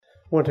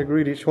want to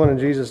greet each one in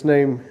Jesus'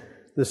 name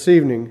this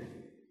evening.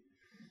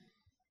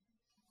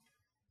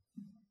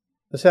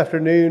 This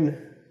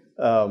afternoon,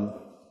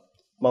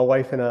 my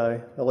wife and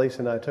I, Elise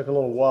and I, took a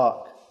little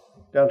walk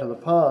down to the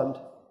pond,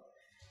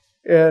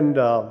 and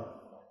on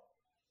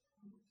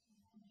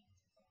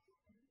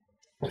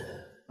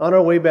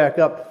our way back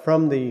up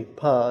from the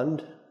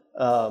pond,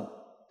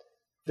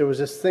 there was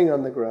this thing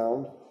on the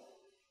ground,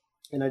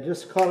 and I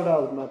just caught it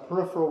out of my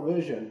peripheral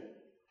vision,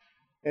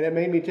 and it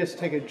made me just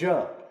take a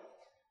jump.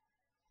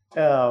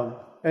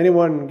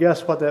 Anyone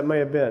guess what that may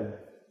have been?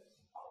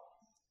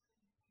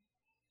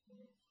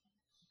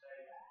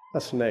 A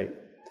snake.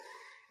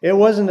 It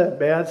wasn't a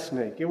bad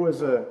snake. It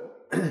was a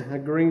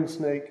green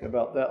snake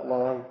about that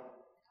long,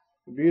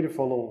 a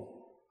beautiful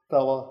little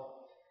fella.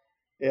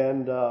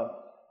 And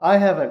I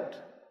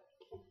haven't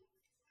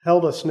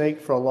held a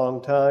snake for a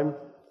long time,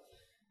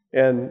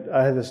 and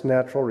I had this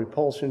natural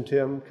repulsion to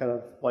him, kind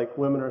of like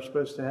women are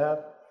supposed to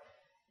have.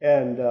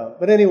 And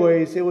but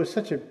anyways, it was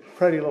such a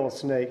pretty little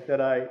snake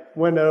that I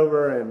went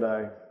over and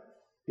I,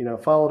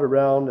 followed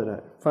around, and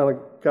I finally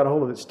got a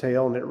hold of its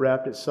tail, and it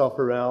wrapped itself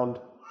around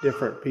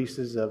different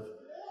pieces of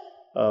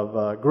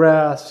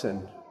grass,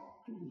 and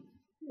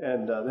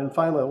then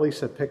finally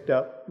Lisa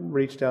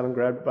reached down and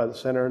grabbed it by the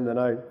center, and then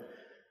I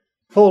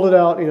pulled it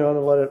out,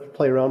 and let it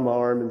play around my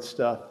arm and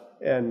stuff,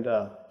 and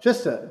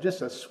just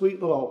a sweet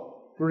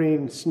little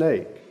green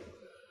snake.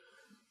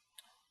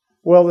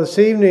 Well, this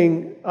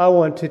evening I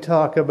want to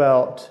talk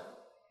about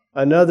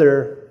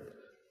another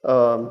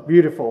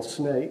beautiful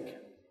snake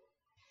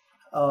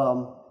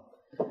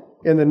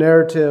in the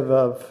narrative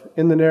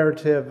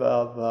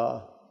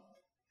of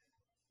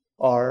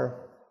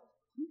our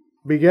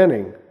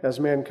beginning as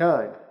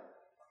mankind,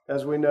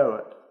 as we know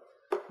it.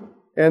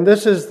 And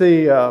this is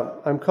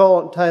I'm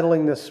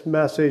titling this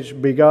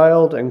message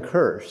 "Beguiled and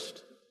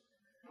Cursed."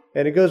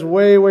 And it goes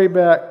way, way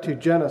back to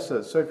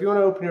Genesis. So if you want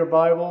to open your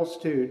Bibles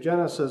to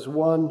Genesis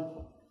 1,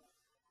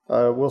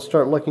 we'll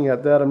start looking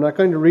at that. I'm not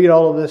going to read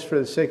all of this for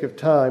the sake of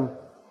time.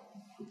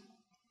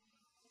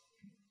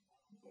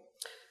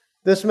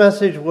 This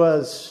message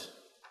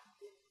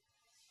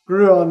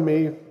grew on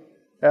me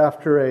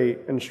after a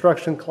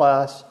instruction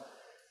class.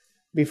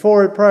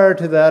 Prior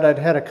to that, I'd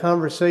had a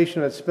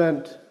conversation. I'd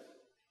spent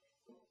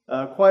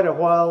quite a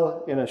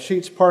while in a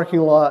Sheetz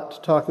parking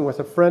lot talking with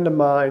a friend of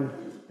mine.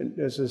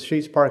 This is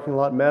Sheetz parking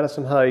lot in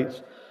Madison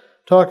Heights,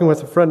 talking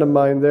with a friend of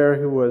mine there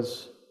who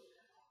was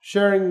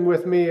sharing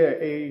with me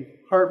a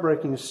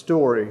heartbreaking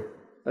story,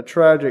 a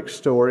tragic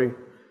story,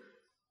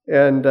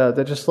 and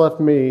that just left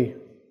me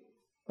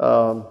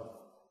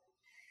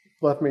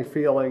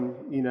feeling,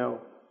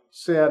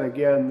 sad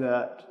again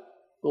that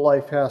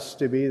life has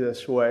to be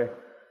this way.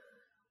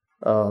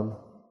 And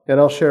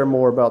I'll share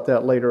more about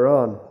that later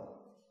on.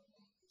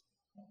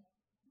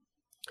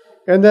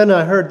 And then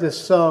I heard this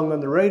song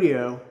on the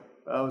radio.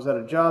 I was at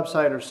a job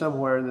site or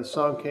somewhere, and this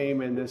song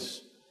came, and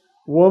this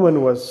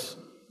woman was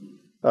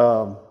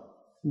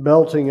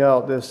belting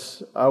out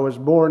this, "I was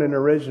born in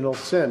original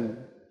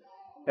sin."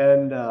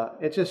 And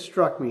it just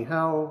struck me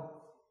how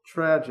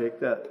tragic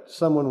that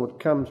someone would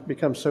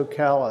become so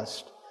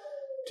calloused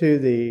to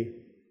that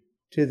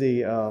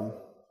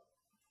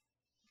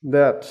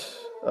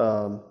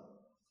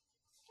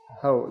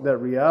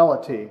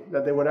reality,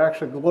 that they would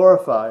actually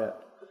glorify it.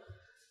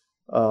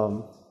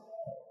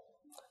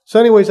 So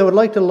anyways, I would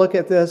like to look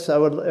at this. I'd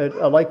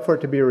like for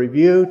it to be a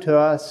review to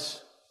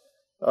us,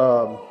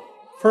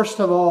 first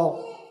of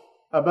all,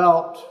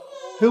 about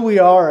who we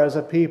are as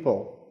a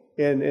people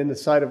in the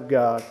sight of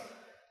God.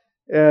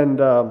 And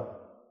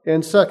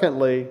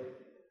secondly,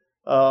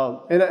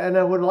 and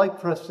I would like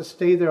for us to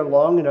stay there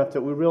long enough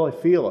that we really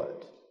feel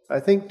it. I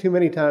think too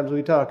many times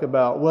we talk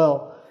about,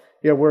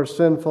 we're a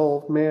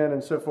sinful man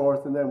and so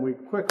forth, and then we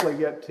quickly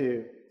get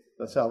to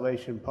the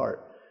salvation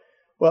part.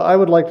 Well, I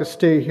would like to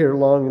stay here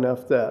long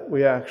enough that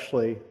we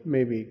actually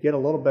maybe get a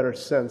little better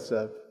sense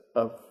of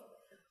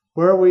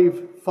where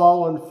we've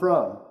fallen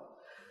from.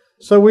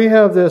 So we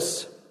have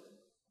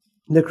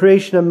the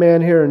creation of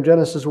man here in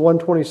Genesis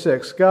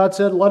 1:26. God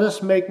said, "Let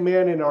us make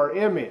man in our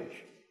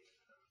image,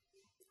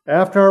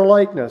 after our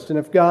likeness." And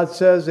if God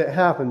says, it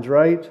happens,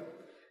 right?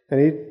 And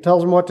He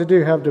tells them what to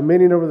do: have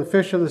dominion over the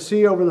fish of the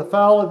sea, over the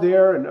fowl of the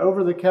air, and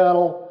over the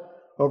cattle,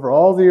 over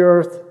all the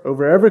earth,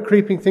 over every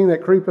creeping thing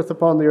that creepeth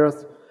upon the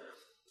earth.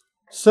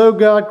 So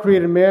God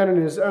created man in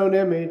His own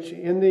image.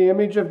 In the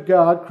image of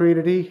God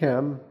created He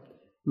him.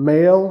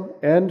 Male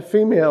and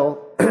female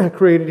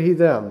created He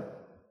them.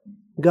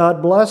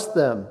 God blessed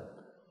them.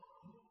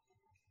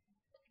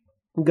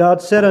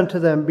 God said unto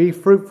them, "Be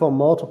fruitful,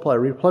 multiply,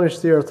 replenish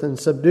the earth, and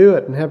subdue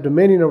it, and have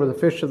dominion over the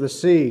fish of the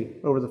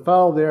sea, over the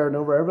fowl of the air, and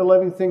over every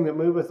living thing that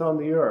moveth on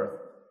the earth."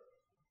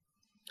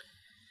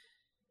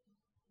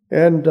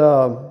 And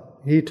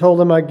He told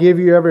them, "I give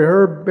you every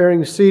herb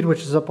bearing seed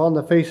which is upon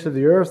the face of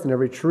the earth, and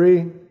every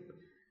tree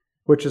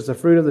which is the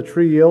fruit of the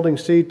tree yielding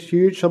seed. To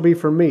you it shall be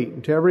for meat,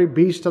 and to every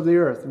beast of the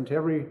earth, and to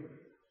every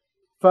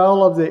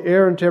fowl of the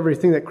air, and to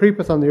everything that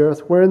creepeth on the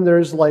earth, wherein there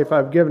is life, I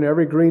have given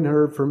every green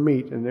herb for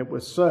meat." And it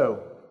was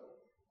so.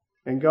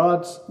 And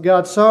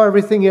God saw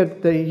everything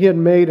that he had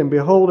made, and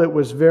behold, it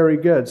was very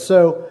good.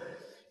 So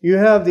you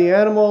have the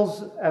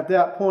animals at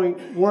that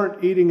point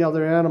weren't eating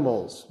other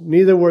animals.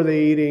 Neither were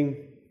they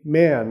eating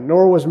man,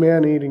 nor was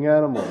man eating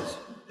animals.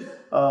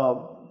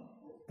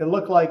 It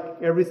looked like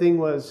everything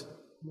was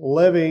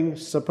living,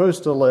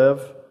 supposed to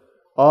live,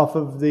 off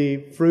of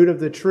the fruit of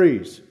the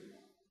trees.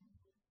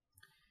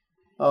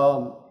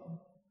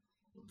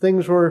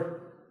 Things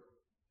were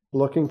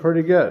looking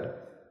pretty good.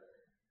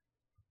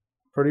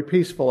 Pretty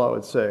peaceful, I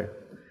would say.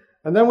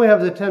 And then we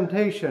have the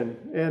temptation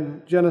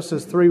in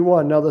Genesis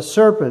 3:1. Now the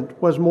serpent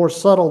was more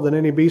subtle than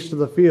any beast of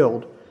the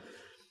field,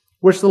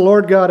 which the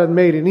Lord God had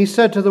made. And he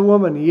said to the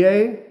woman,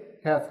 Yea,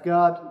 hath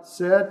God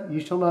said, Ye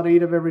shall not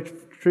eat of every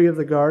tree of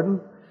the garden?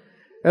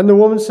 And the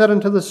woman said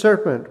unto the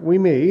serpent, We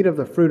may eat of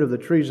the fruit of the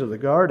trees of the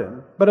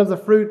garden, but of the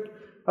fruit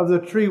of the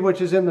tree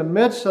which is in the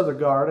midst of the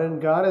garden,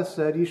 God hath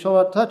said, Ye shall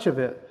not touch of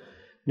it,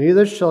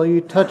 neither shall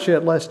ye touch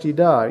it, lest ye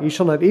die. Ye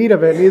shall not eat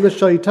of it, neither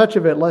shall ye touch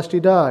of it, lest ye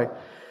die.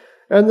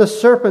 And the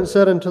serpent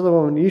said unto the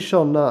woman, Ye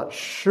shall not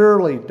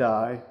surely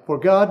die, for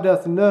God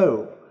doth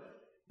know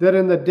that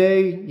in the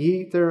day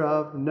ye eat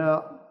thereof,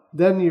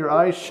 then your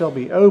eyes shall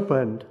be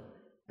opened,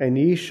 and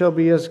ye shall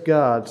be as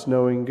gods,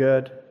 knowing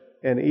good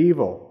and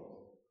evil.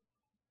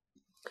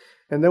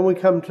 And then we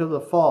come to the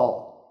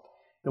fall.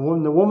 And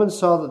when the woman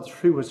saw that the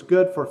tree was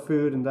good for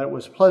food, and that it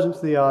was pleasant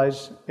to the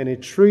eyes, and a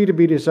tree to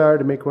be desired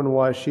to make one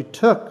wise, she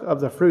took of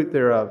the fruit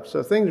thereof.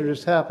 So things are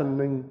just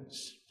happening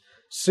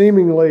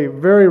seemingly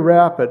very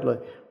rapidly.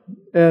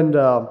 And,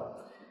 from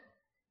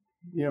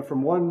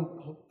one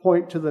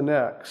point to the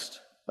next,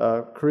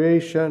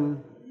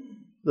 creation,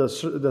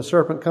 the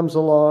serpent comes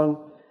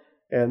along,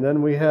 and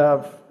then we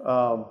have,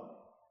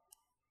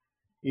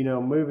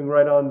 moving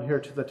right on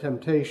here to the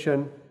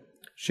temptation.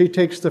 She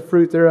takes the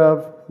fruit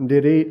thereof, and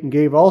did eat, and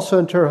gave also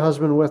unto her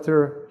husband with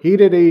her. He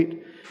did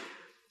eat.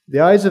 The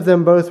eyes of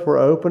them both were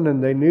open,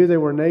 and they knew they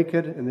were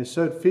naked, and they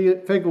sewed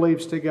fig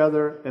leaves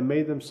together, and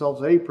made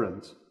themselves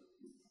aprons.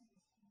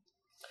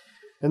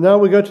 And now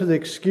we go to the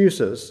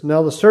excuses.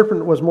 Now the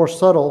serpent was more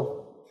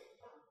subtle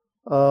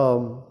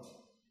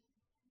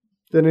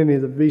than any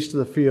of the beasts of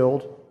the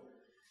field.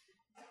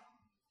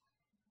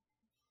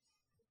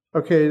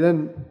 Okay,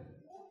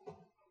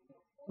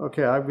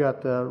 I've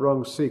got the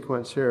wrong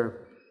sequence here.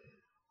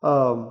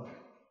 I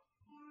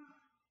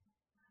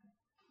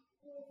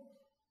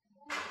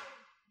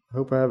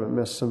hope I haven't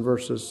missed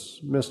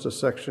a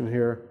section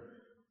here.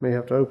 May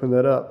have to open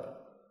that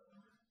up.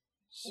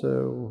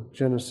 So,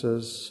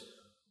 Genesis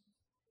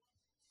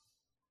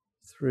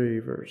 3,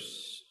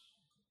 verse.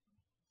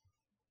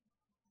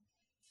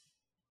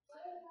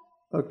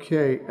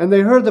 Okay, and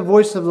they heard the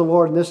voice of the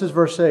Lord, and this is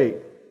verse 8,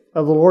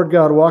 of the Lord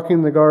God walking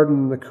in the garden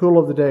in the cool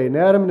of the day. And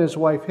Adam and his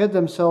wife hid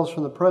themselves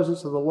from the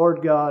presence of the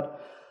Lord God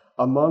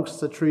amongst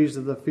the trees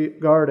of the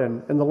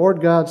garden. And the Lord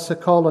God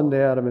called unto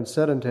Adam and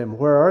said unto him,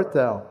 Where art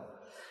thou?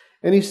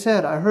 And he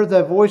said, I heard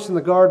thy voice in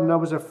the garden. I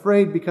was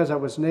afraid because I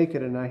was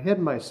naked, and I hid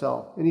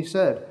myself. And he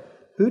said,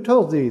 Who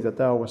told thee that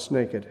thou wast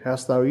naked?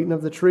 Hast thou eaten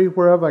of the tree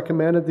whereof I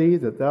commanded thee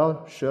that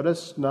thou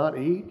shouldest not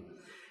eat?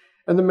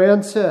 And the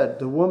man said,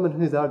 The woman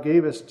who thou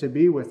gavest to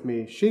be with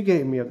me, she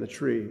gave me of the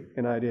tree,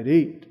 and I did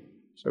eat.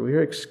 So we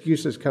hear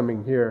excuses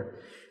coming here.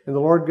 And the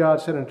Lord God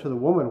said unto the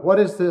woman, What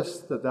is this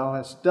that thou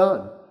hast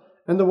done?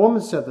 And the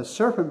woman said, The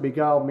serpent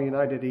beguiled me, and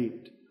I did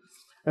eat.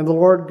 And the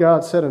Lord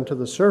God said unto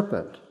the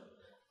serpent.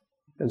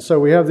 And so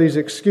we have these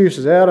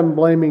excuses, Adam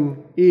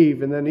blaming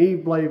Eve, and then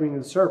Eve blaming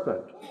the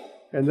serpent.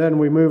 And then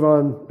we move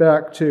on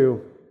back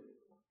to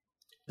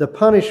the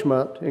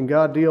punishment, and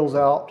God deals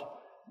out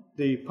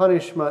the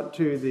punishment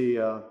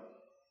to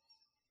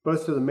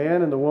both to the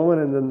man and the woman,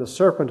 and then the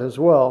serpent as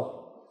well.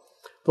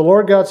 The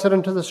Lord God said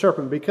unto the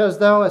serpent, Because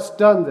thou hast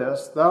done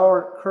this, thou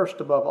art cursed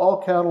above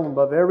all cattle and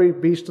above every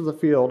beast of the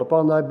field.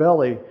 Upon thy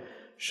belly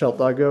shalt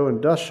thou go,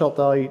 and dust shalt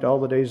thou eat all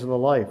the days of thy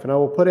life. And I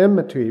will put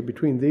enmity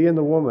between thee and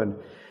the woman,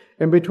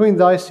 and between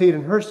thy seed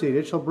and her seed.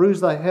 It shall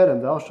bruise thy head,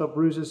 and thou shalt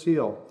bruise his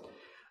heel.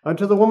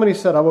 Unto the woman he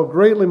said, I will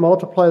greatly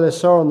multiply thy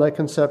sorrow and thy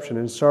conception.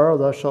 In sorrow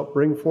thou shalt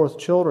bring forth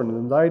children,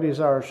 and thy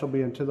desire shall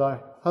be unto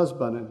thy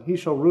husband, and he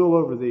shall rule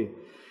over thee.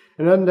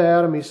 And unto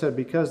Adam he said,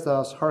 Because thou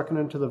hast hearkened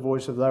unto the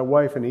voice of thy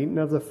wife, and eaten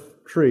of the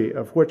tree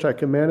of which I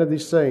commanded thee,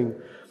 saying,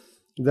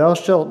 Thou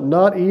shalt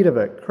not eat of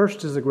it.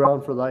 Cursed is the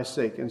ground for thy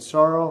sake. In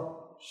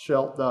sorrow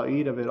shalt thou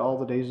eat of it all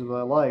the days of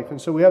thy life. And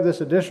so we have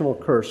this additional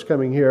curse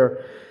coming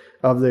here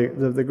of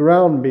the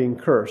ground being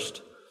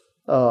cursed.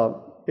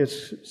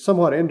 It's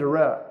somewhat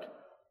indirect,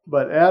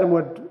 but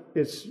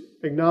it's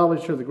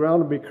acknowledged that the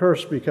ground would be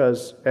cursed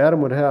because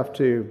Adam would have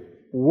to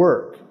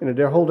work in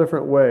a whole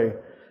different way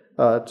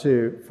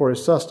for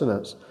his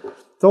sustenance.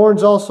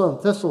 Thorns also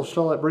and thistles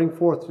shall it bring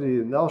forth to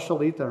thee, and thou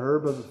shalt eat the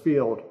herb of the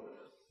field.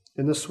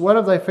 In the sweat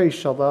of thy face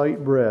shalt thou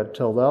eat bread,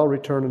 till thou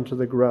return unto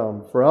the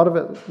ground. For out of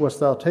it wast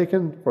thou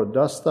taken, for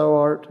dust thou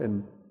art,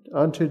 and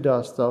unto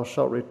dust thou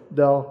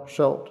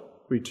shalt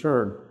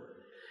return.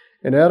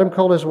 And Adam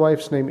called his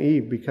wife's name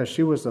Eve, because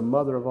she was the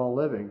mother of all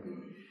living.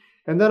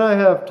 And then I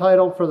have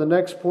titled for the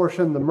next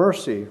portion, The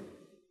Mercy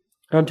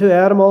Unto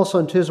Adam also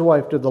and to his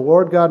wife did the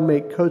Lord God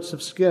make coats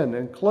of skin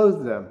and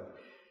clothe them.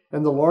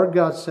 And the Lord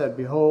God said,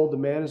 Behold, the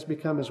man is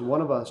become as one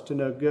of us to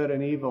know good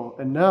and evil.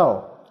 And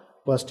now,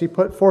 lest he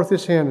put forth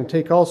his hand and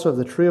take also of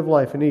the tree of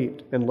life and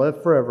eat and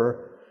live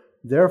forever.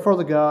 Therefore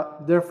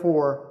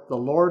the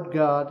Lord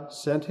God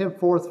sent him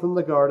forth from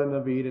the Garden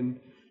of Eden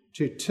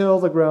to till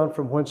the ground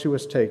from whence he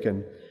was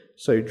taken.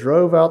 So he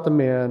drove out the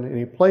man, and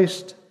he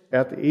placed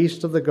at the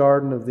east of the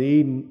Garden of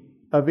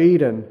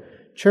Eden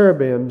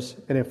cherubims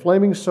and a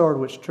flaming sword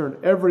which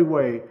turned every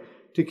way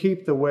to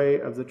keep the way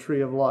of the tree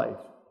of life.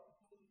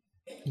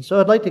 And so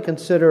I'd like to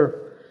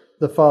consider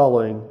the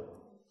following.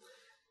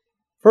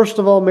 First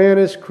of all, man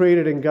is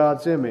created in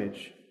God's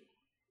image.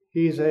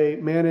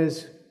 Man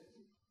is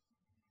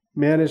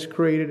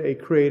created a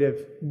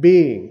creative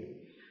being,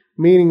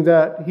 meaning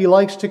that he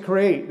likes to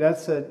create.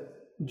 That's a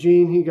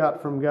gene he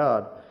got from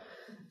God.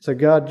 It's a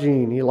God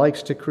gene. He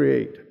likes to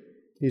create.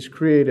 He's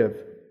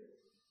creative.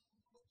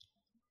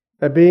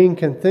 A being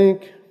can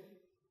think,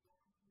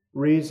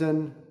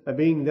 reason, a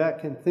being that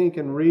can think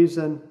and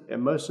reason,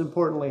 and most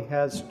importantly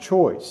has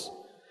choice.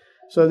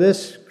 So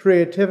this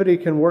creativity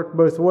can work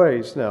both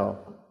ways now.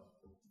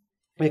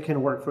 It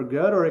can work for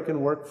good or it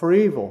can work for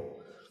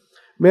evil.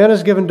 Man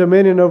is given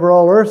dominion over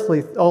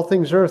all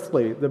things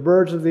earthly, the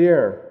birds of the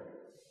air,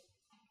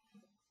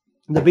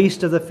 the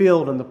beasts of the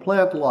field, and the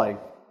plant life.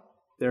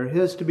 They're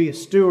his to be a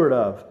steward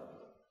of.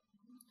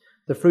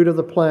 The fruit of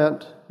the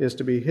plant is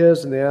to be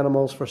his, and the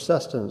animals for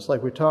sustenance,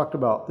 like we talked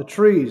about. The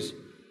trees,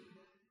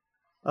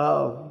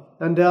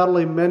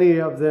 undoubtedly many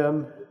of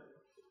them,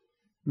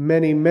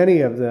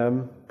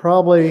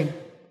 probably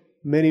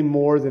many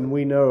more than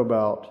we know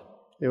about.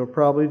 They were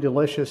probably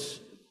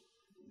delicious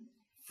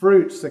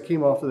fruits that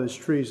came off of those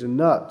trees and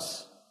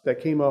nuts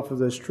that came off of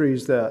those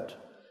trees that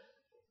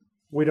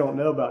we don't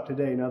know about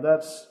today. Now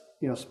that's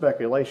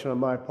speculation on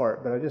my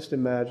part, but I just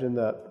imagine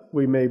that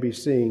we may be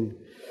seeing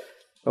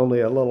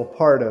only a little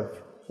part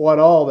of what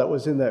all that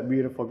was in that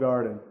beautiful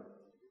garden.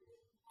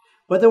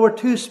 But there were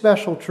two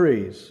special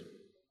trees,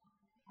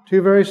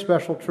 two very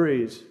special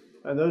trees,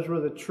 and those were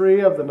the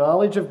tree of the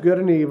knowledge of good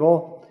and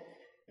evil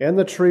and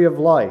the tree of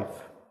life.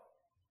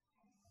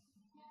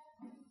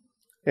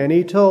 And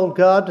he told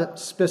God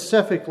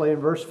specifically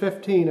in verse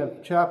 15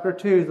 of chapter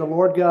 2, the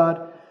Lord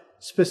God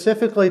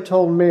specifically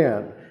told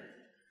man,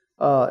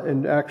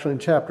 in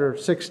chapter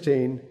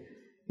 16,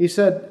 he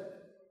said,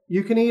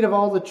 you can eat of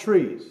all the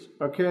trees,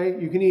 okay?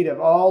 You can eat of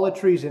all the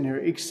trees in here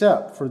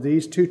except for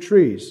these two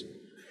trees.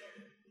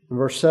 In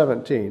verse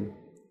 17.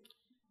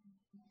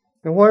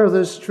 And why are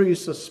those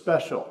trees so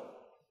special?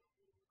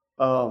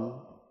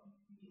 I'm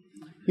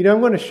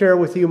going to share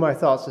with you my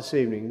thoughts this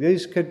evening. There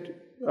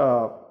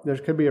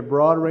could be a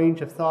broad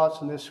range of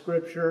thoughts in this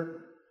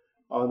scripture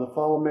on the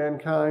fall of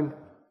mankind.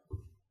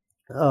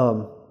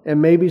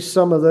 And maybe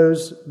some of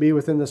those be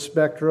within the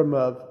spectrum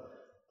of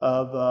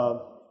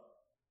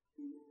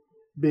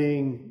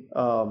being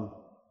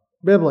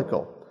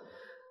biblical.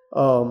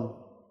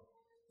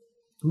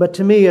 But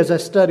to me, as I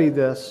study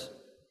this,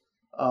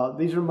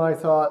 these are my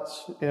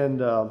thoughts,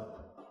 and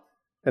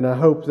I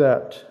hope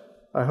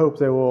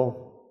they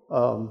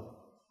will.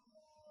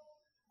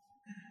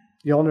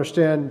 You'll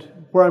understand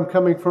where I'm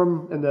coming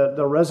from, and that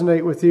they'll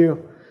resonate with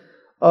you.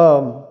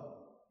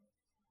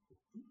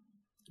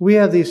 We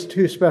have these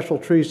two special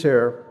trees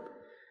here,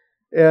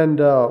 and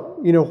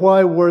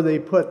why were they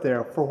put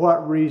there? For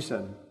what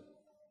reason?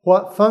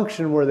 What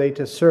function were they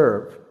to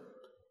serve?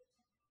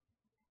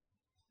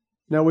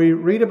 Now we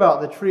read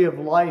about the tree of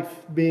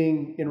life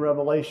being in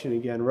Revelation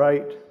again,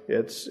 right?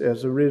 It's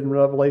as we read in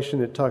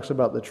Revelation, it talks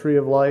about the tree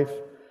of life.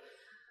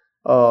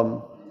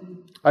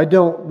 I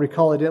don't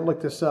recall, I didn't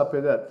look this up,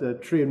 that the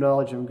tree of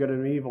knowledge of good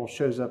and evil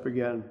shows up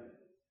again.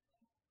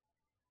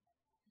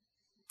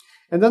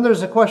 And then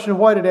there's a question,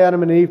 why did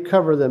Adam and Eve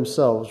cover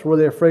themselves? Were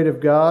they afraid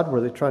of God?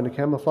 Were they trying to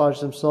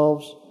camouflage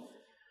themselves?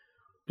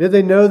 Did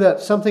they know that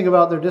something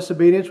about their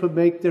disobedience would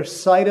make their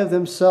sight of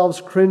themselves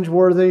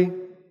cringeworthy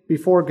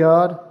before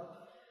God?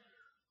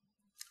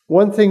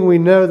 One thing we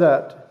know,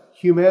 that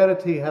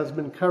humanity has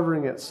been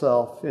covering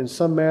itself in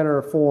some manner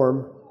or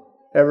form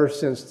ever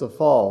since the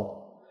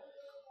fall.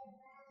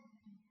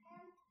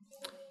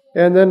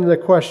 And then the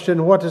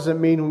question, what does it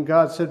mean when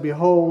God said,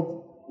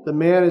 Behold, the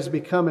man has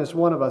become as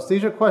one of us?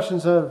 These are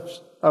questions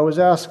I was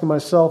asking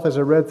myself as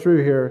I read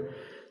through here.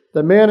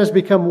 The man has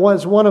become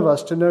as one of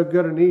us to know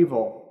good and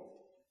evil.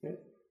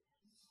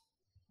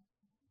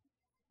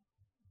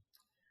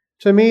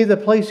 To me, the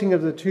placing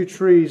of the two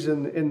trees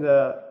in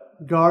the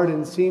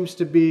garden seems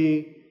to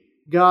be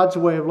God's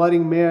way of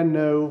letting man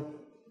know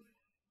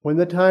when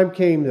the time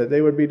came that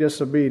they would be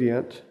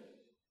disobedient,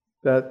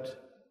 that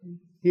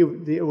He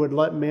would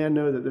let man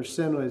know that their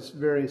sin was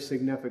very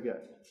significant.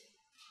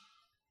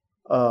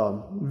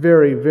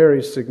 Very,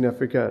 very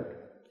significant.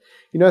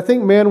 I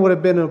think man would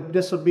have been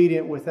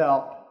disobedient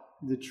without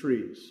the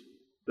trees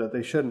that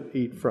they shouldn't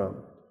eat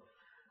from.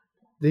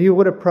 He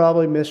would have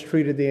probably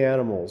mistreated the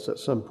animals at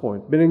some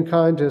point, been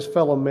unkind to his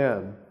fellow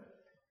men,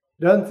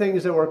 done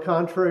things that were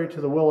contrary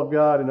to the will of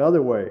God in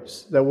other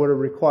ways that would have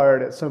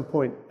required at some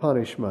point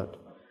punishment.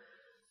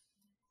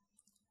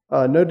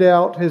 No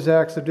doubt his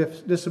acts of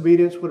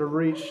disobedience would have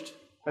reached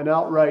an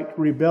outright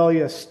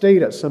rebellious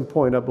state at some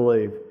point, I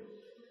believe.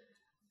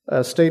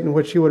 A state in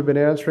which he would have been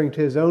answering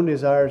to his own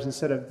desires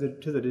instead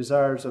of to the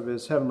desires of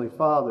his heavenly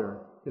Father,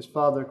 his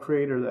Father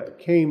Creator that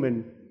came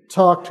and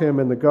talked to him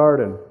in the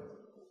garden.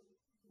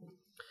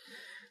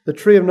 The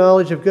tree of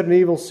knowledge of good and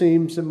evil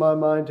seems, in my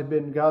mind, to have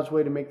been God's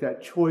way to make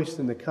that choice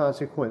and the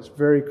consequence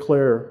very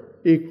clear,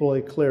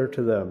 equally clear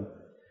to them.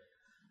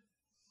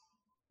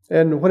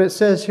 And when it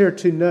says here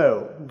to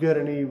know good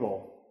and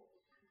evil,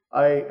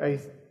 I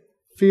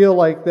feel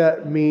like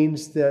that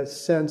means that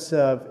sense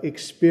of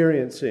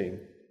experiencing,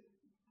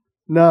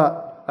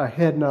 not a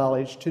head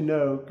knowledge to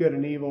know good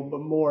and evil,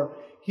 but more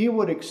he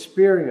would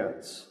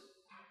experience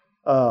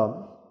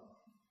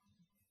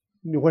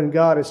when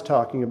God is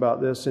talking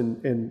about this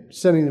and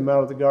sending them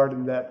out of the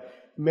garden, that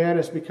man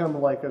has become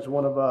like as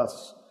one of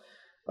us,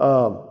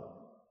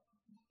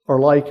 or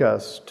like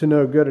us, to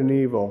know good and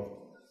evil.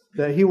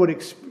 That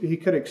he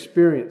could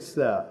experience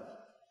that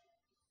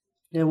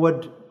and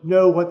would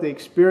know what the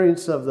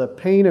experience of the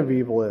pain of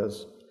evil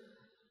is.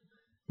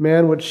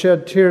 Man would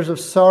shed tears of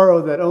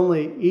sorrow that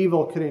only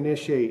evil could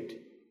initiate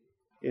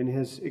in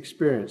his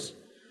experience.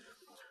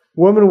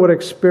 Woman would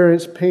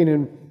experience pain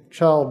in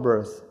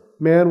childbirth.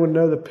 Man would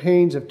know the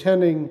pains of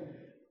tending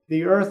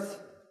the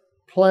earth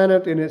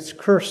planet in its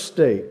cursed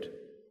state.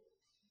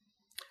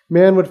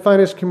 Man would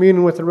find his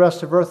communion with the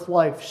rest of earth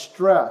life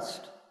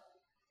stressed.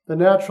 The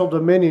natural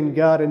dominion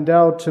God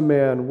endowed to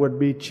man would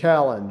be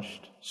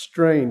challenged,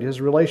 strained.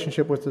 His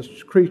relationship with the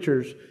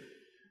creatures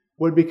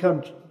would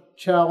become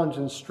challenged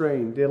and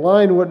strained. The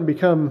lion wouldn't be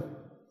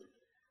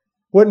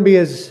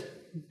his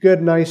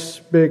good, nice,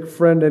 big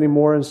friend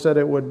anymore. Instead,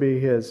 it would be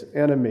his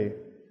enemy.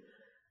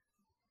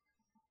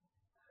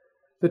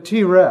 The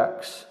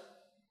T-Rex,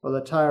 or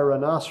the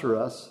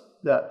Tyrannosaurus,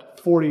 that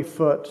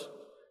 40-foot,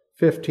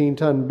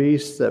 15-ton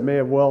beast that may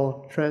have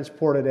well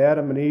transported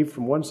Adam and Eve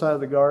from one side of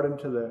the garden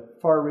to the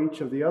far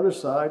reach of the other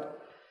side,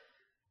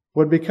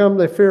 would become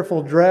the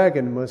fearful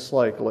dragon, most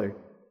likely.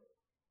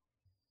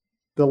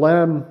 The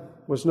lamb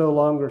was no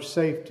longer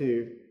safe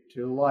to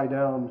lie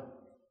down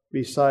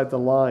beside the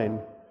lion.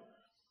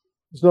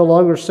 It was no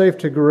longer safe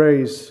to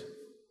graze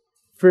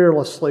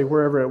fearlessly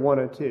wherever it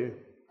wanted to.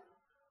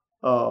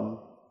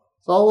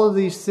 So all of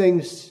these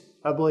things,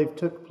 I believe,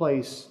 took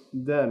place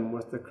then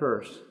with the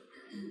curse.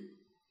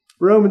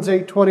 Romans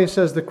 8:20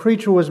 says, the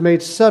creature was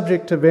made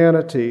subject to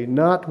vanity,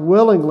 not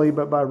willingly,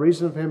 but by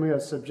reason of him who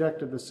has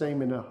subjected the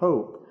same in a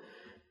hope,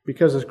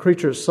 because the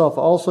creature itself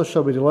also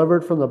shall be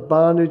delivered from the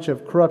bondage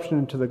of corruption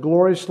into the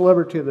glorious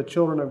liberty of the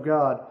children of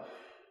God.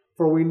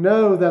 For we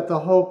know that the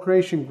whole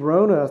creation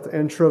groaneth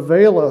and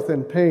travaileth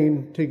in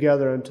pain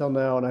together until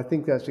now. And I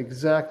think that's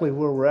exactly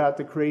where we're at.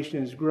 The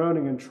creation is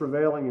groaning and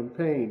travailing in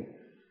pain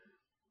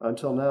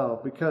until now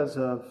because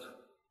of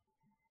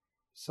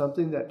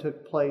something that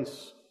took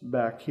place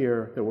back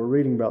here that we're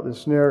reading about,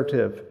 this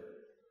narrative.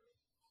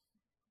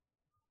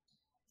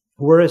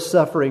 Where is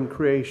suffering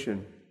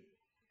creation?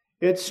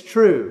 It's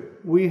true.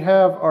 We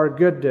have our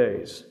good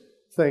days.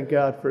 Thank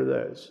God for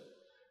those.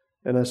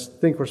 And I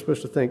think we're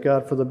supposed to thank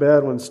God for the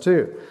bad ones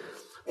too.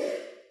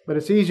 But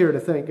it's easier to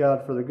thank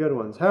God for the good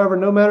ones. However,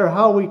 no matter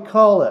how we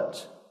call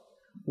it,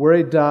 we're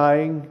a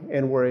dying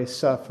and we're a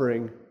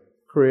suffering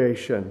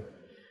creation.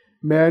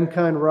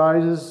 Mankind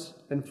rises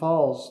and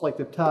falls like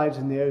the tides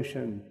in the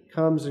ocean,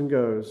 comes and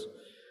goes.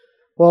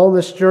 While on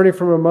this journey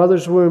from our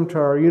mother's womb to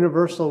our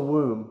universal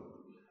womb,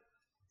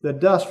 the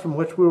dust from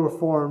which we were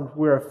formed,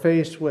 we are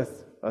faced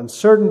with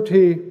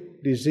uncertainty,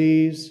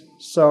 disease,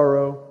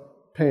 sorrow,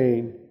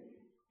 pain.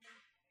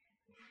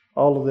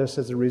 All of this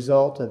as a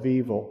result of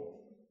evil.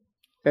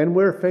 And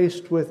we're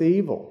faced with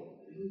evil.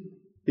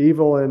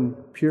 Evil in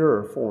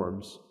purer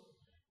forms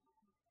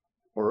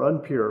or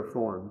unpure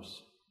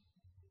forms.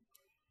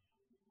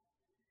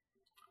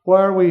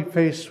 Why are we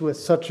faced with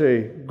such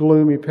a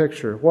gloomy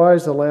picture? Why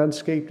is the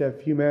landscape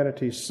of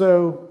humanity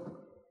so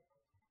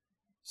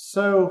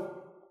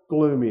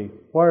gloomy?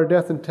 Why are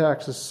death and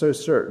taxes so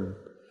certain?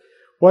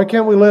 Why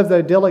can't we live the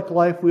idyllic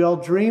life we all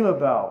dream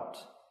about?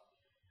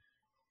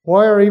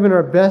 Why are even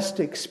our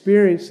best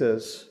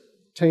experiences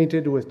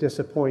tainted with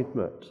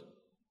disappointment?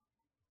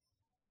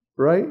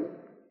 Right?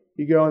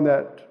 You go on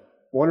that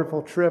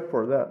wonderful trip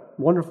or that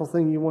wonderful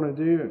thing you want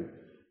to do and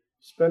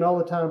spend all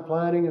the time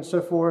planning and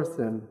so forth,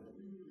 and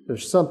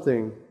there's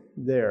something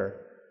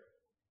there,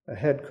 a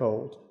head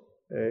cold,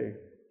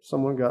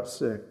 someone got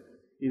sick,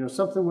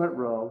 something went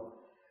wrong.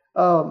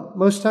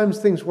 Most times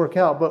things work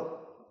out,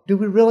 but do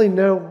we really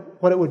know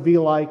what it would be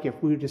like if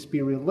we would just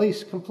be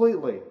released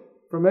completely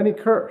from any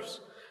curse?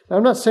 Now,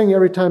 I'm not saying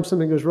every time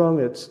something goes wrong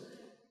it's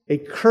a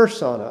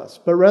curse on us,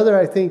 but rather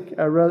I think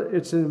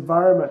it's an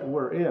environment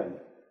we're in.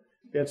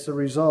 It's the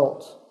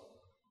result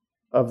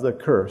of the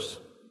curse.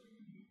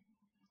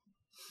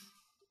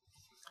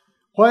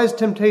 Why is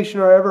temptation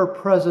our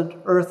ever-present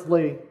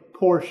earthly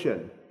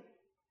portion?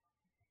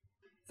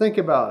 Think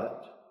about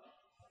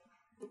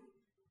it.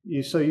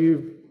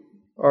 You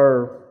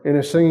are in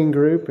a singing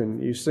group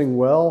and you sing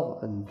well,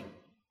 and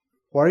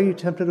why are you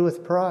tempted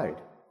with pride?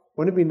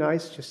 Wouldn't it be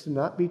nice just to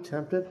not be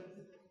tempted,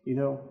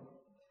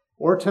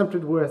 or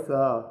tempted with,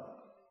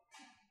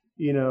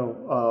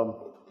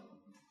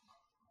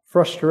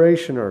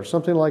 frustration or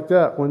something like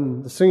that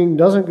when the singing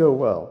doesn't go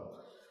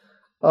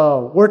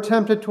well. We're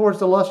tempted towards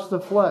the lust of the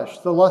flesh,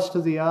 the lust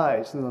of the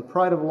eyes, and the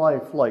pride of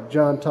life, like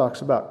John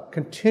talks about.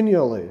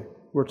 Continually,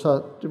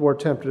 we're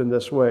tempted in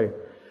this way.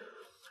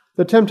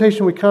 The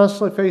temptation we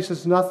constantly face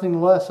is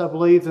nothing less, I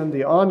believe, than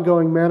the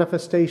ongoing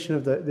manifestation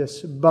of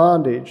this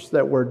bondage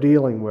that we're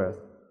dealing with.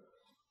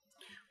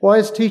 Why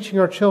is teaching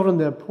our children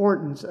the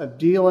importance of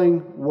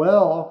dealing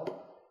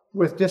well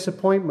with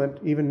disappointment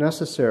even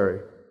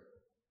necessary?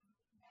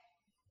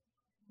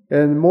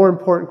 And the more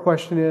important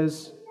question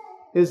is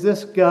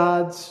this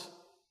God's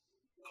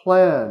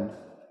plan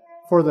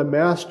for the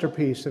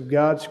masterpiece of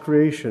God's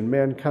creation,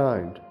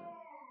 mankind?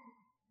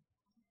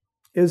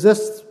 Is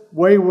this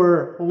way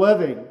we're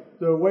living,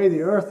 the way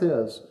the earth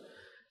is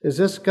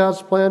this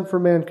God's plan for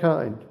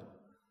mankind?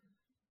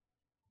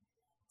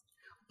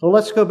 Well,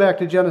 let's go back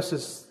to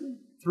Genesis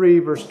 3,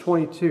 verse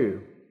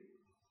 22.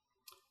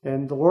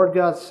 And the Lord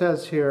God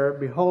says here,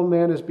 "Behold,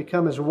 man has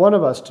become as one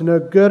of us to know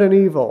good and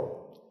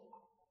evil.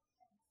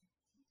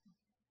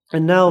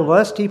 And now,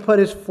 lest he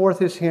put forth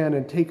his hand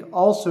and take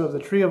also of the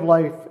tree of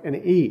life and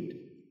eat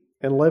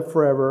and live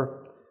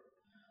forever,"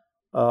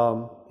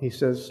 he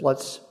says,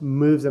 let's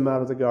move them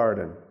out of the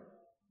garden.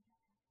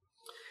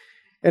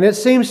 And it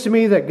seems to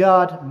me that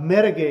God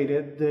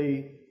mitigated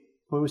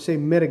when we say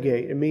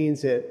mitigate, it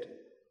means it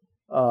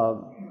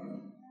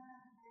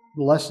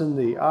lessened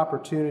the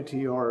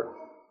opportunity or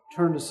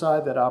turned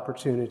aside that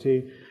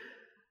opportunity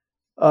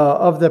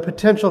of the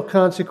potential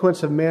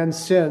consequence of man's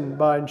sin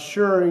by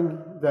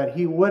ensuring that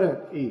he wouldn't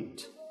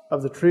eat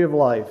of the tree of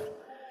life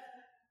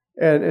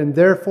and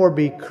therefore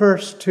be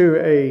cursed to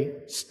a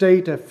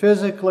state of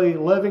physically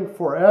living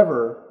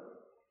forever.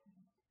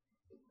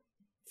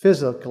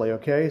 Physically,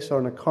 okay? So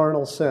in a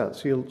carnal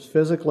sense, he's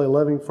physically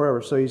living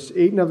forever. So he's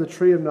eaten of the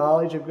tree of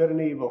knowledge of good and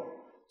evil.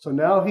 So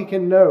now he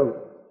can know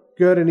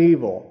good and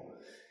evil.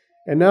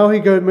 And now he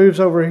moves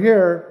over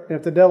here, and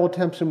if the devil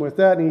tempts him with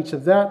that and eats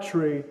of that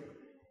tree,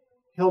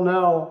 he'll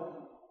now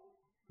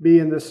be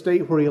in the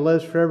state where he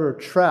lives forever,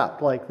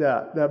 trapped like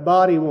that. That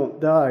body won't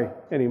die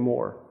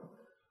anymore.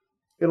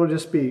 It'll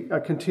just be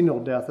a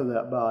continual death of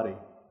that body.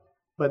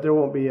 But there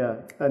won't be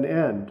an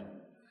end.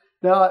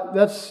 Now,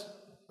 that's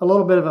a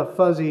little bit of a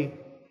fuzzy,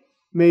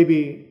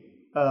 maybe,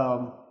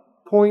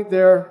 point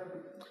there.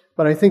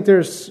 But I think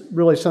there's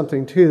really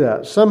something to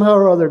that. Somehow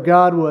or other,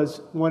 God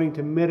was wanting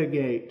to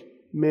mitigate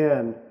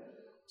man's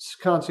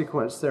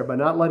consequence there by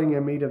not letting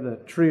him eat of the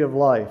tree of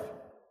life.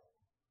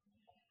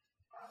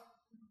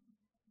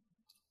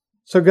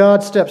 So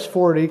God steps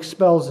forward, he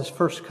expels this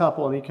first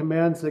couple, and he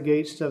commands the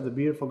gates of the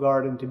beautiful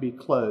garden to be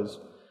closed.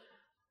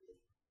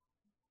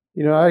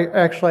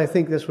 I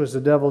think this was the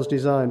devil's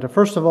design, to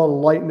first of all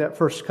enlighten that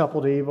first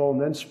couple to evil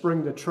and then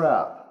spring the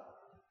trap.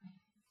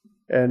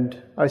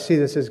 And I see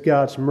this as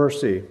God's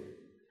mercy.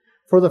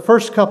 For the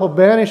first couple,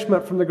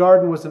 banishment from the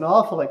garden was an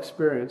awful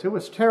experience. It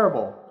was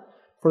terrible.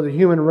 For the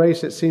human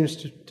race, it seems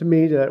to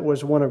me that it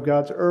was one of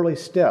God's early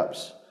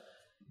steps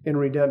in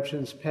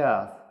redemption's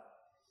path.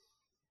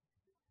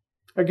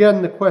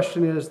 Again, the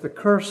question is, the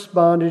curse,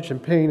 bondage,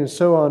 and pain, and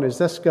so on, is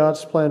this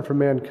God's plan for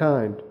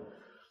mankind?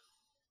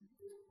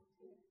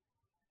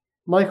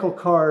 Michael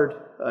Card,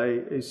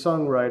 a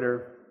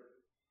songwriter,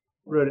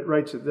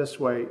 writes it this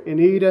way: "In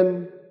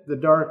Eden, the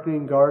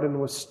darkening garden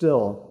was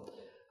still,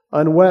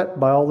 unwet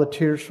by all the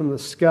tears from the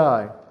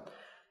sky.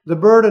 The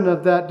burden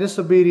of that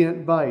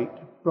disobedient bite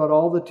brought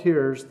all the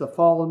tears the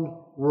fallen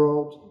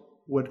world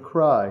would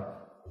cry.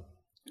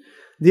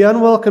 The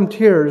unwelcome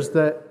tears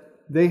that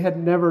they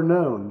never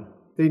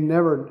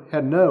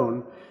had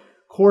known,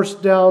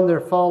 coursed down their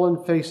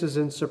fallen faces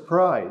in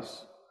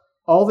surprise.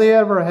 All they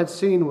ever had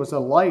seen was the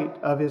light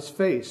of his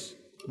face,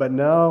 but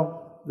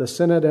now the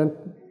sin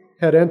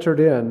had entered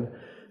in,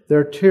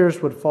 their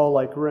tears would fall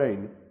like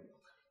rain."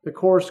 The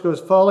chorus goes,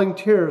 "Falling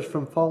tears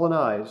from fallen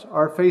eyes,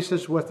 our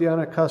faces with the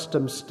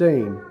unaccustomed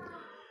stain.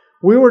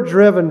 We were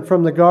driven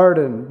from the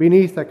garden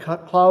beneath a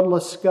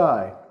cloudless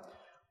sky,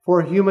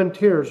 for human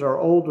tears are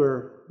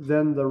older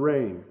than the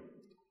rain.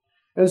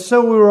 And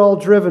so we were all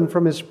driven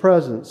from his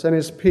presence and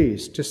his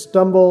peace to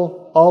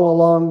stumble all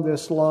along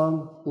this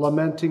long,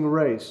 lamenting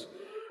race.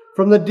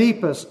 From the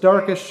deepest,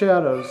 darkest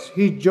shadows,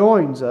 he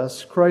joins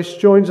us, Christ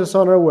joins us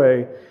on our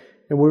way,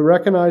 and we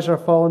recognize our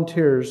fallen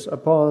tears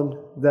upon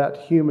that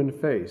human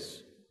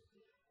face."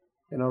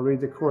 And I'll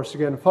read the chorus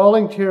again.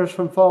 "Falling tears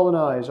from fallen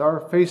eyes, our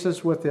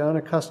faces with the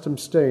unaccustomed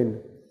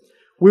stain.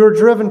 We were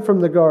driven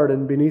from the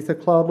garden beneath a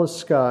cloudless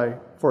sky,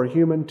 for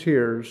human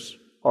tears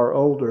are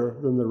older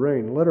than the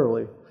rain,"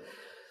 literally.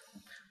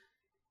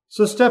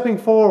 So stepping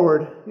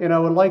forward, and I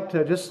would like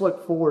to just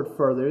look forward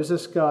further. Is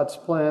this God's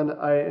plan?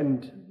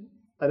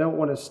 I don't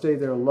want to stay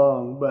there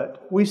long,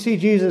 but we see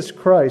Jesus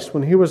Christ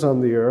when he was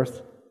on the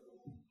earth.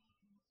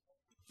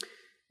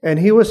 And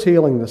he was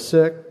healing the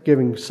sick,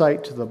 giving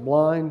sight to the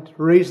blind,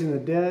 raising the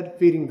dead,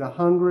 feeding the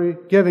hungry,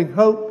 giving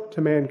hope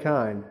to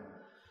mankind.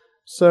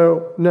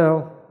 So,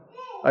 no,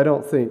 I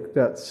don't think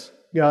that's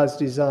God's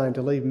design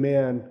to leave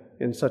man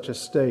in such a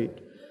state.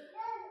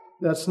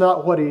 That's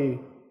not what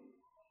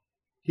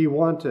He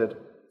wanted.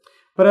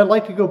 But I'd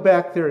like to go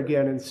back there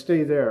again and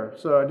stay there.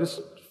 So I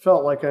just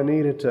felt like I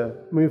needed to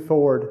move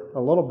forward a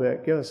little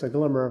bit, give us a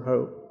glimmer of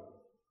hope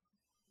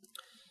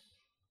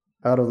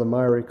out of the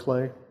miry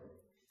clay.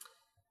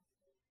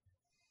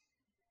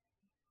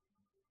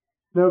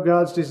 No,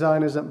 God's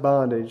design isn't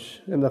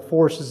bondage and the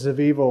forces of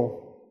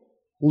evil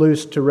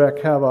loosed to wreak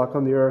havoc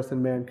on the earth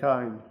and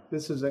mankind.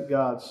 This isn't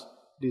God's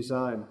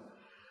design.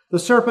 The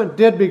serpent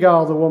did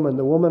beguile the woman.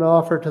 The woman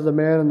offered to the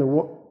man, and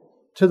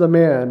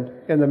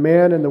the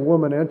man and the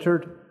woman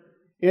entered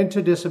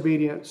into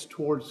disobedience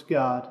towards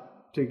God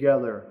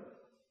together.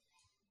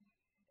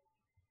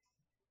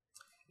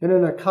 And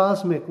in a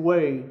cosmic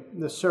way,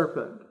 the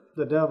serpent,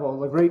 the devil,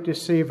 the great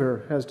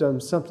deceiver, has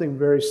done something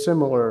very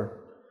similar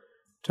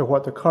to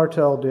what the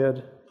cartel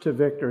did to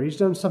Victor. He's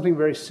done something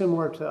very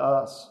similar to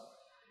us.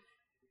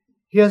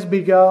 He has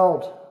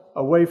beguiled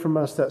away from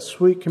us that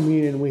sweet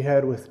communion we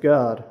had with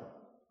God.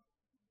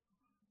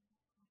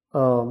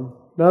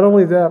 Not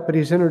only that, but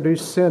he's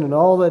introduced sin and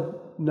all the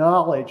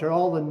knowledge or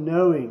all the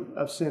knowing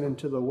of sin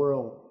into the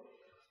world.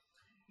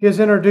 He has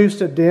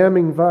introduced a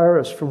damning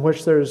virus from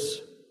which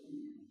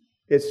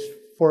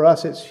for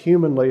us it's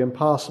humanly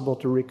impossible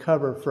to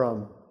recover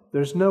from.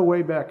 There's no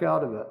way back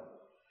out of it.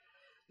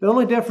 The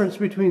only difference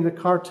between the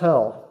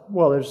cartel,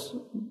 well, there's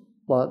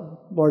a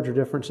lot larger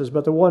differences,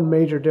 but the one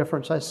major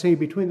difference I see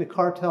between the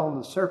cartel and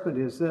the serpent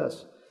is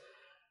this,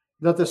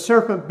 that the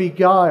serpent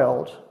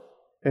beguiled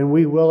and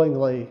we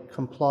willingly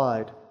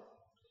complied.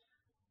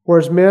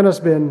 Whereas man has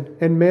been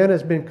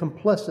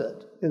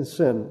complicit in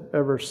sin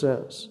ever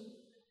since.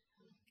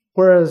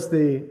 Whereas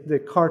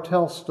the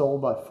cartel stole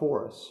by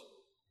force.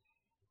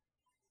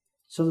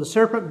 So the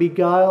serpent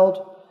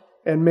beguiled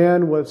and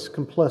man was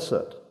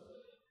complicit.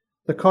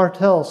 The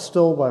cartel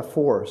stole by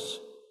force.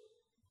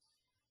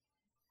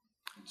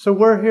 So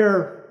we're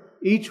here,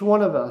 each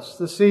one of us,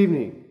 this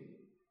evening.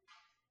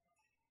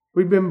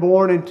 We've been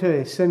born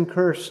into a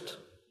sin-cursed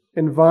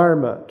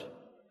environment.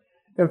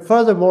 And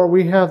furthermore,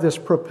 we have this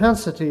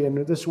propensity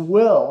and this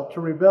will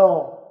to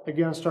rebel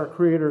against our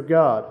Creator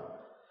God.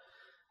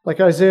 Like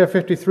Isaiah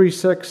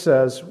 53:6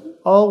 says,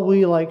 all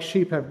we like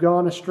sheep have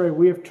gone astray.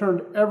 We have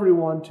turned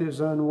everyone to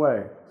his own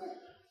way.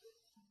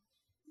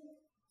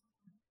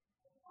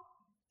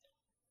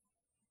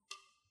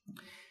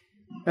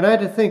 And I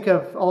had to think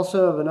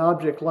also of an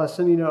object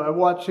lesson,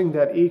 watching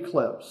that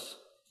eclipse.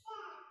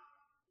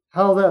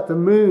 How that the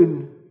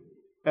moon,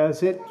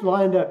 as it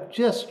lined up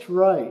just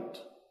right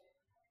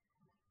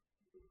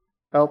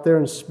out there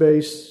in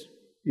space,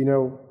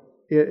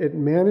 it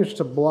managed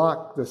to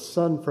block the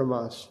sun from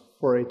us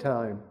for a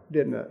time,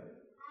 didn't it?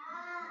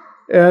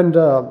 And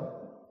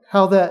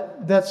how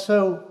that's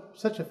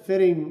such a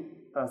fitting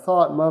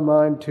thought in my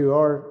mind to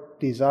our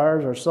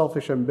desires, our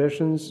selfish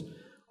ambitions,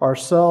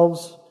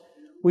 ourselves.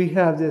 We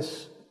have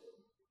this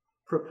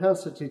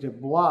propensity to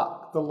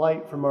block the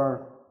light from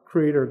our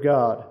Creator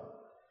God.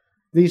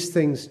 These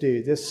things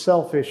do, this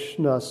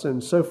selfishness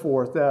and so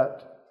forth,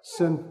 that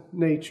sin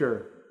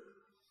nature.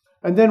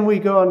 And then we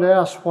go on to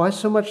ask, why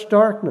so much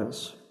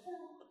darkness?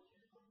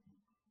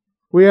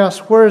 We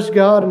ask, where is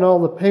God in all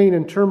the pain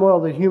and turmoil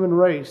of the human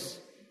race?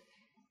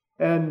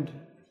 And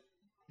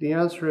the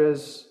answer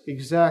is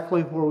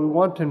exactly where we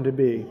want Him to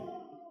be,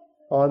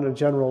 on a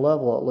general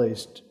level at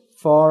least,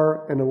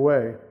 far and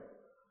away.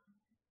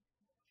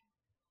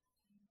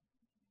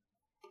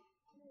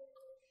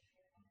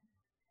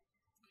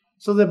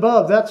 So the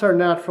above, that's our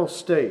natural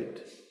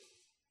state.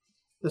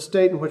 The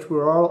state in which we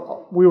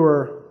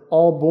were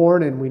all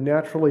born and we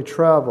naturally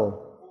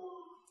travel.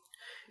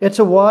 It's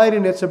a wide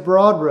and it's a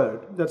broad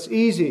road that's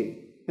easy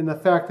in the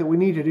fact that we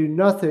need to do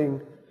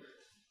nothing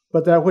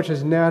but that which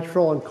is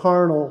natural and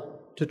carnal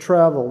to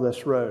travel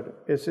this road.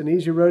 It's an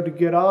easy road to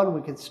get on.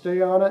 We can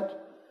stay on it.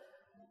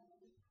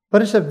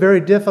 But it's a very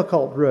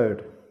difficult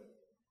road.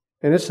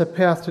 And it's a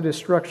path to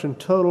destruction,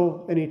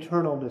 total and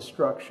eternal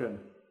destruction.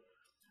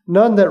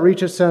 None that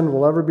reach its end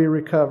will ever be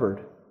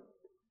recovered.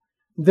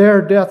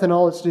 There, death and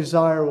all its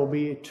desire will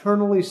be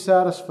eternally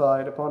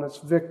satisfied upon its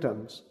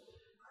victims.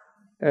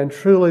 And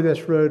truly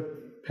this road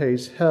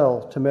pays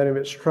hell to many of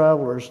its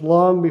travelers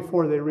long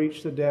before they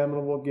reach the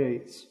damnable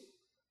gates.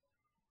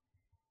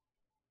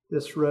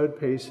 This road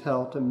pays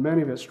hell to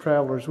many of its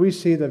travelers. We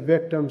see the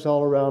victims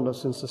all around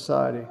us in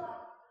society.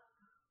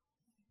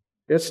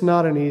 It's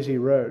not an easy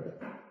road.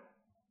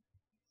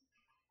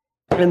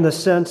 In the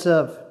sense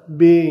of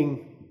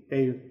being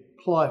a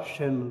plush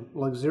and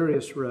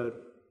luxurious road.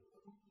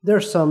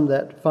 There's some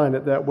that find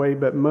it that way,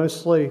 but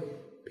mostly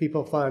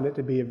people find it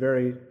to be a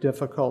very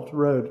difficult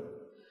road,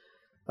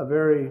 a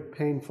very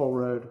painful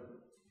road.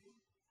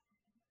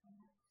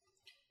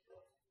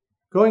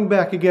 Going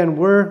back again,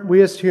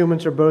 we as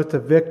humans are both the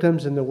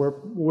victims and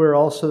we're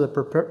also the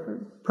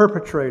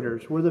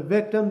perpetrators. We're the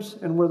victims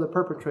and we're the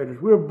perpetrators.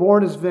 We were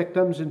born as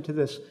victims into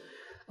this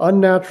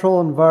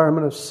unnatural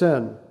environment of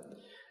sin.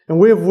 And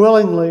we have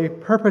willingly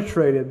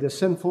perpetrated the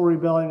sinful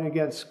rebellion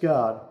against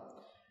God.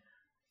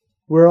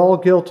 We're all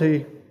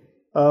guilty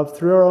of,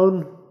 through our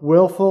own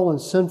willful and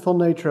sinful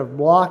nature, of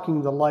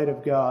blocking the light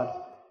of God,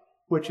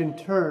 which in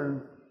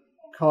turn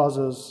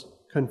causes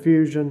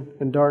confusion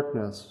and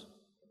darkness.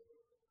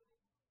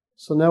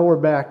 So now we're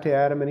back to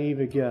Adam and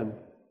Eve again.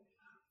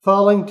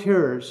 Falling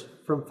tears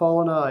from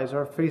fallen eyes,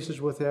 our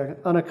faces with an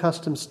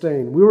unaccustomed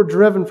stain. We were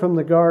driven from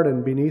the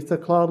garden beneath the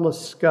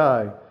cloudless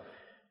sky,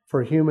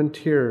 for human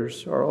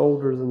tears are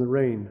older than the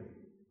rain.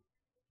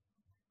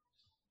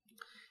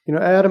 You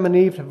know, Adam and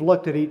Eve have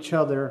looked at each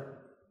other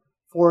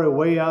for a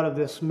way out of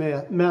this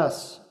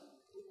mess,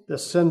 the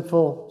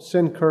sinful,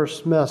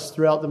 sin-cursed mess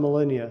throughout the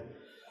millennia.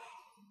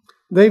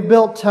 They've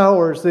built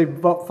towers, they've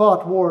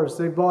fought wars,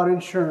 they've bought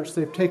insurance,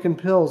 they've taken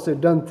pills, they've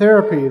done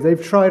therapy,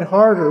 they've tried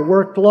harder,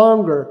 worked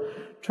longer,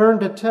 turned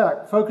to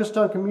tech, focused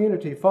on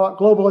community, fought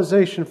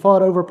globalization,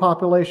 fought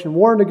overpopulation,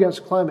 warned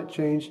against climate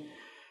change,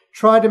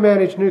 tried to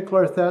manage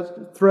nuclear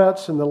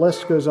threats, and the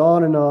list goes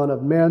on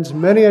of man's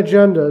many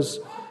agendas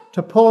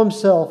to pull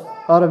himself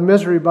out of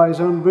misery by his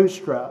own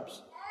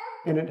bootstraps.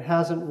 And it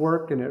hasn't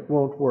worked and it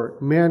won't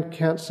work. Man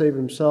can't save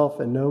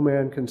himself and no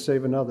man can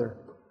save another.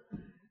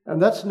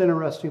 And that's an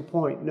interesting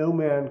point. No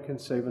man can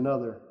save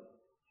another.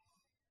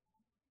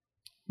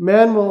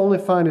 Man will only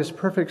find his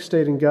perfect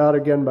state in God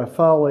again by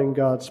following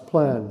God's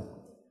plan.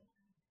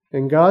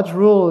 And God's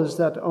rule is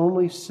that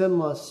only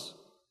sinless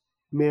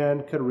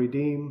man could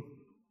redeem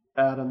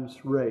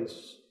Adam's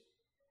race.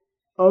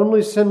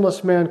 Only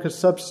sinless man could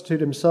substitute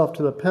himself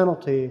to the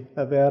penalty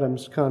of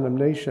Adam's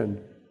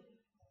condemnation.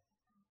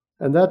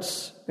 And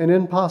that's an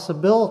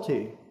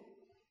impossibility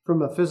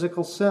from a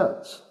physical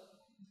sense.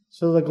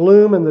 So the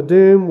gloom and the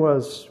doom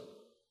was,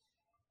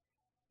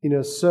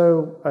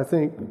 so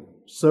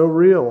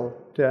real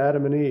to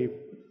Adam and Eve.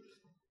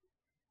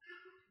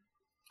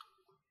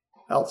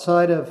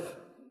 Outside of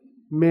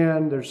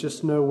man, there's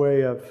just no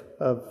way of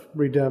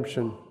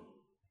redemption.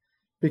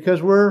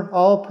 Because we're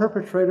all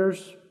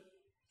perpetrators,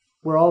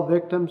 we're all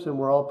victims, and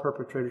we're all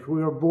perpetrators.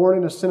 We were born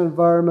in a sin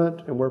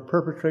environment, and we're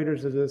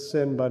perpetrators of this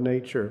sin by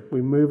nature.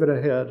 We move it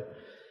ahead.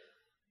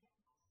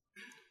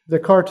 The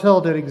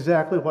cartel did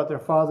exactly what their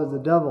father, the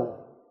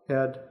devil,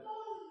 had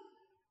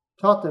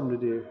taught them to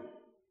do.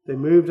 They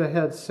moved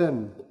ahead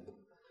sin.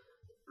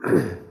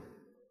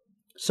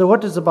 So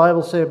what does the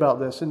Bible say about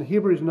this? In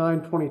Hebrews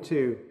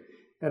 9:22,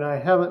 and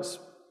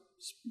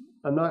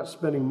I'm not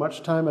spending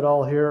much time at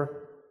all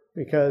here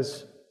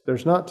because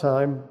there's not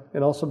time,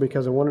 and also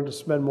because I wanted to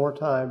spend more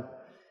time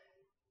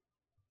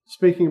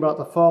speaking about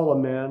the fall of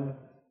man.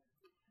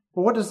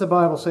 But what does the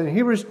Bible say? In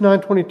Hebrews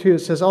 9:22, it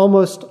says,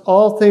 almost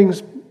all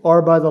things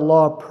are by the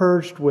law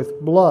purged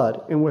with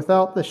blood, and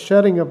without the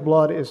shedding of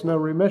blood is no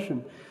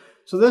remission.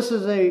 So this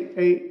is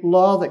a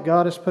law that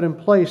God has put in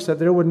place, that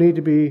there would need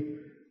to be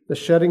the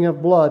shedding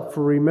of blood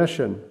for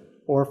remission,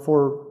 or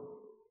for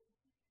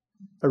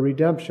a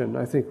redemption,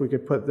 I think we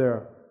could put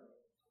there.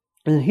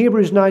 And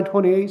Hebrews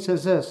 9:28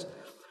 says this,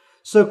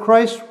 so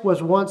Christ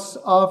was once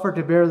offered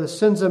to bear the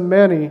sins of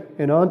many,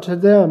 and unto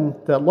them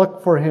that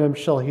look for him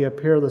shall he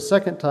appear the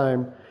second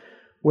time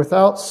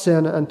without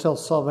sin until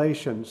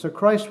salvation. So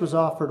Christ was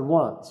offered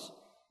once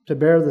to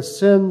bear the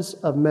sins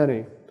of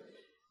many.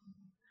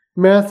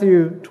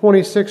 Matthew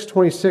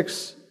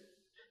 26:26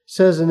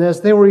 says, and as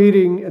they were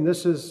eating, and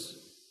this is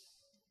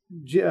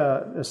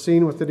a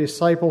scene with the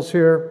disciples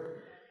here,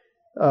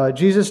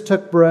 Jesus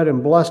took bread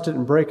and blessed it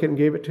and brake it and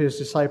gave it to his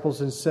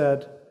disciples and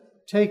said,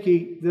 take,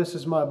 eat, this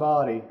is my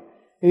body.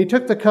 And he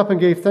took the cup and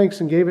gave thanks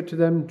and gave it to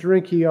them,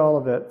 drink ye all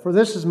of it. For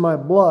this is my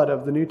blood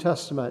of the New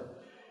Testament,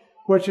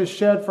 which is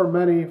shed for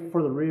many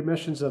for the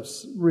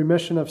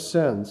remission of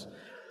sins.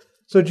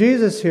 So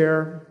Jesus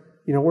here,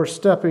 we're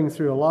stepping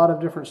through a lot of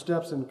different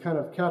steps and kind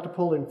of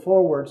catapulting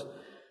forwards.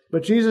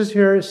 But Jesus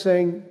here is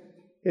saying,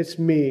 it's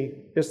me,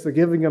 it's the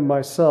giving of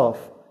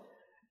myself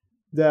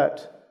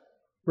that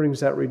brings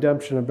that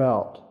redemption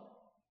about.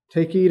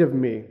 Take, eat of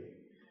me.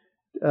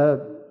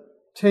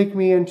 Take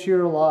me into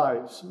your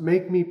lives.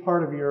 Make me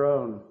part of your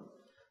own,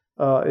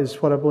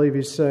 is what I believe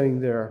he's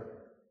saying there.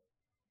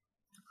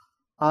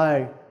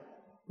 I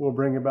will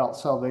bring about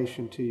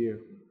salvation to you,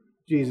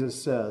 Jesus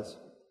says.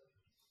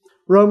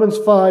 Romans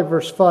 5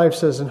 verse 5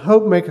 says, and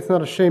hope maketh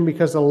not ashamed,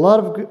 because the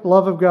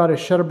love of God is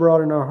shed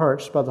abroad in our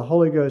hearts by the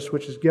Holy Ghost,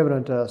 which is given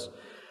unto us.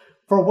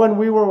 For when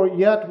we were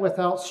yet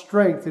without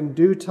strength, in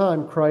due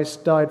time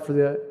Christ died for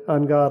the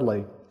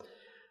ungodly.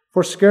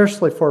 For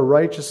scarcely for a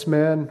righteous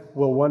man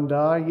will one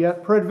die,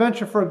 yet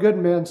peradventure for a good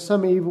man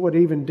some would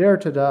even dare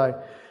to die.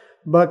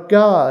 But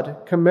God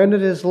commended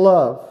his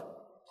love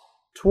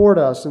toward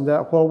us, in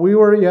that while we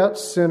were yet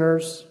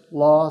sinners,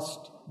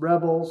 lost,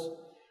 rebels,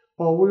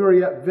 while we were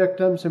yet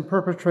victims and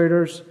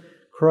perpetrators,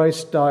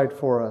 Christ died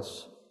for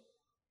us.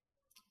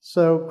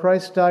 So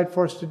Christ died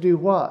for us to do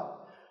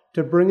what?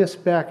 To bring us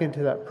back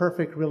into that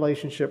perfect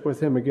relationship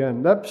with him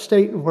again. That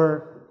state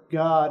where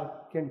God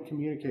can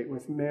communicate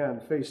with man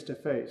face to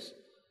face,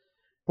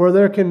 where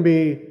there can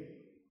be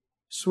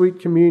sweet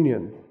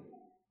communion.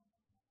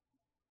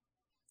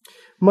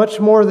 Much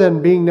more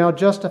than being now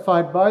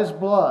justified by his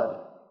blood,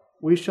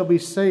 we shall be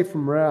saved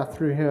from wrath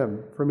through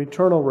him, from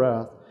eternal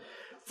wrath.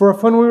 For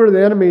if when we were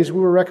the enemies,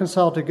 we were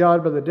reconciled to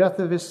God by the death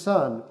of his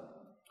Son,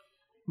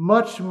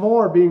 much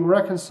more being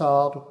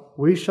reconciled,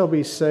 we shall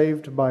be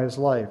saved by his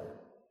life.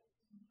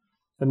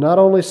 And not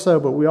only so,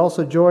 but we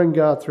also joy in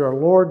God through our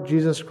Lord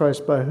Jesus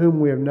Christ, by whom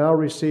we have now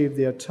received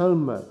the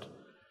atonement,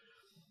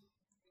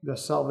 the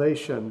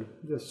salvation,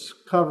 this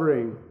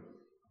covering.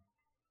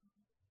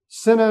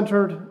 Sin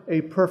entered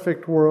a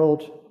perfect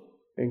world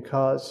and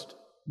caused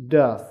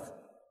death.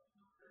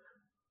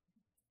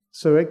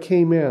 So it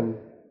came in.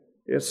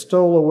 It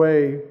stole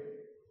away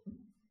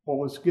what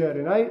was good.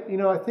 And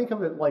I think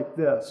of it like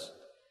this.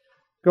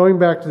 Going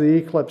back to the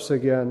eclipse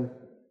again,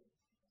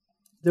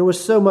 there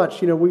was so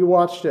much, we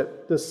watched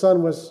it. The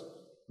sun was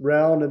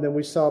round, and then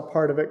we saw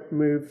part of it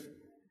move,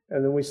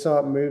 and then we saw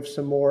it move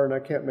some more, and I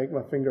can't make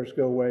my fingers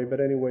go away, but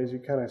anyways, you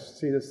kind of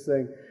see this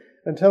thing.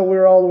 Until we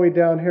were all the way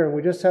down here, and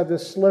we just had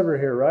this sliver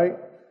here, right?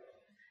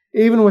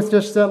 Even with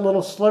just that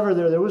little sliver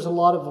there was a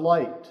lot of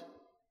light.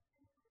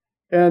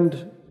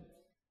 And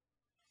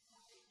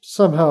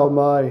somehow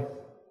my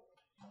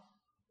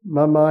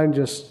mind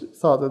just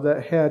thought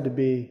that had to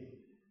be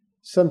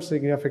some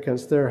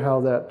significance there,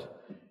 how that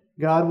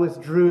God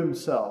withdrew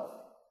himself,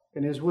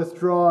 and his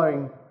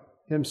withdrawing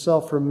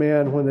himself from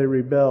man when they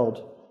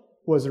rebelled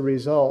was a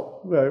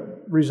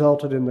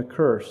resulted in the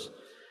curse.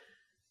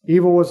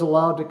 Evil was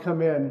allowed to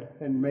come in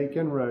and make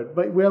inroad.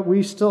 But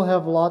we still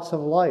have lots of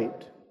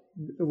light.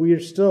 We are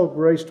still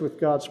graced with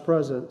God's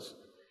presence.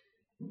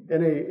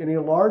 In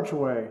a large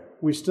way,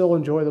 we still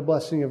enjoy the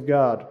blessing of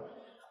God,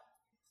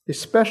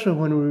 especially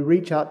when we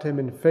reach out to him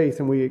in faith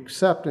and we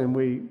accept and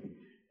we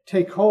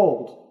take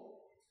hold.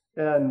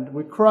 And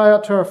we cry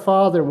out to our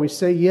Father and we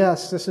say,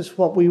 yes, this is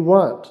what we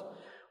want.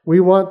 We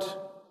want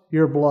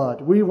your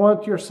blood. We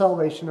want your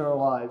salvation in our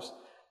lives.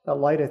 That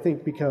light, I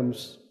think,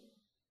 becomes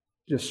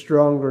just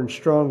stronger and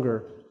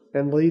stronger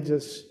and leads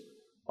us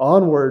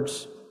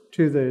onwards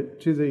to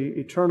the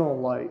eternal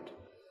light,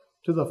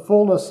 to the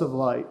fullness of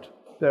light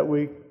that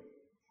we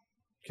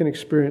can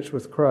experience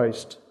with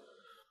Christ.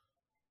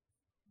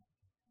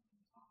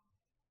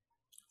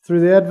 Through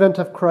the advent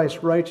of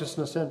Christ,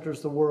 righteousness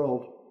enters the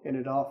world, and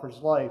it offers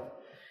life.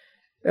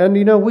 And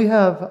we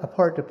have a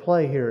part to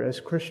play here as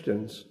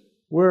Christians.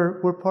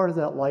 We're part of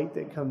that light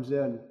that comes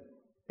in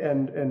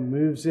and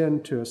moves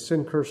into a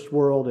sin-cursed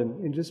world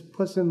and just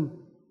puts in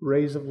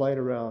rays of light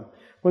around.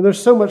 When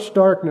there's so much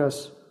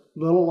darkness,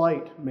 little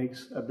light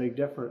makes a big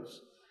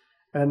difference.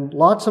 And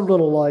lots of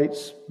little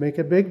lights make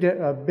a big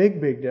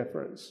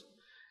difference.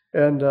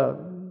 And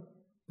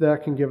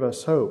that can give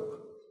us hope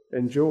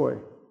and joy.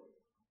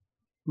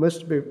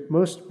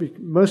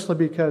 Mostly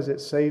because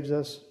it saves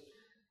us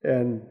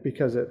and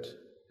because it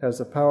has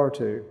the power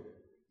to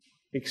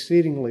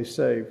exceedingly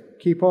save.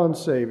 Keep on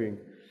saving.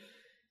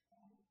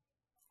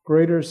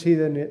 Greater is he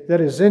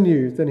that is in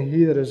you than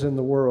he that is in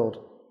the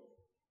world.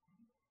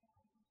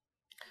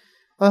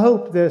 I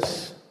hope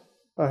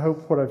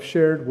what I've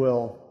shared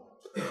will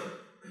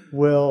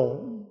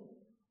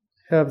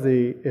have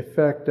the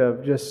effect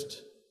of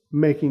just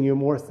making you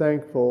more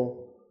thankful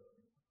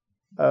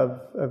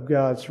of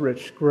God's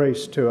rich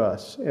grace to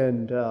us,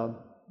 and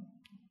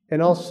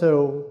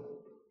also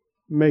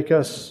make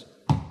us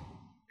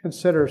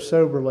consider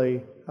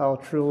soberly how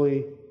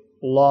truly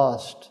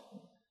lost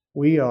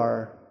we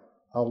are,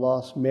 how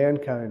lost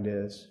mankind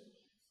is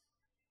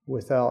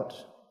without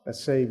a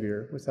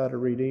Savior, without a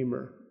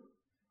Redeemer.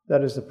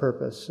 That is the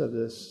purpose of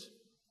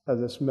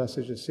this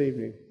message this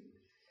evening.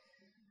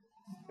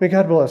 May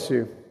God bless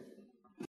you.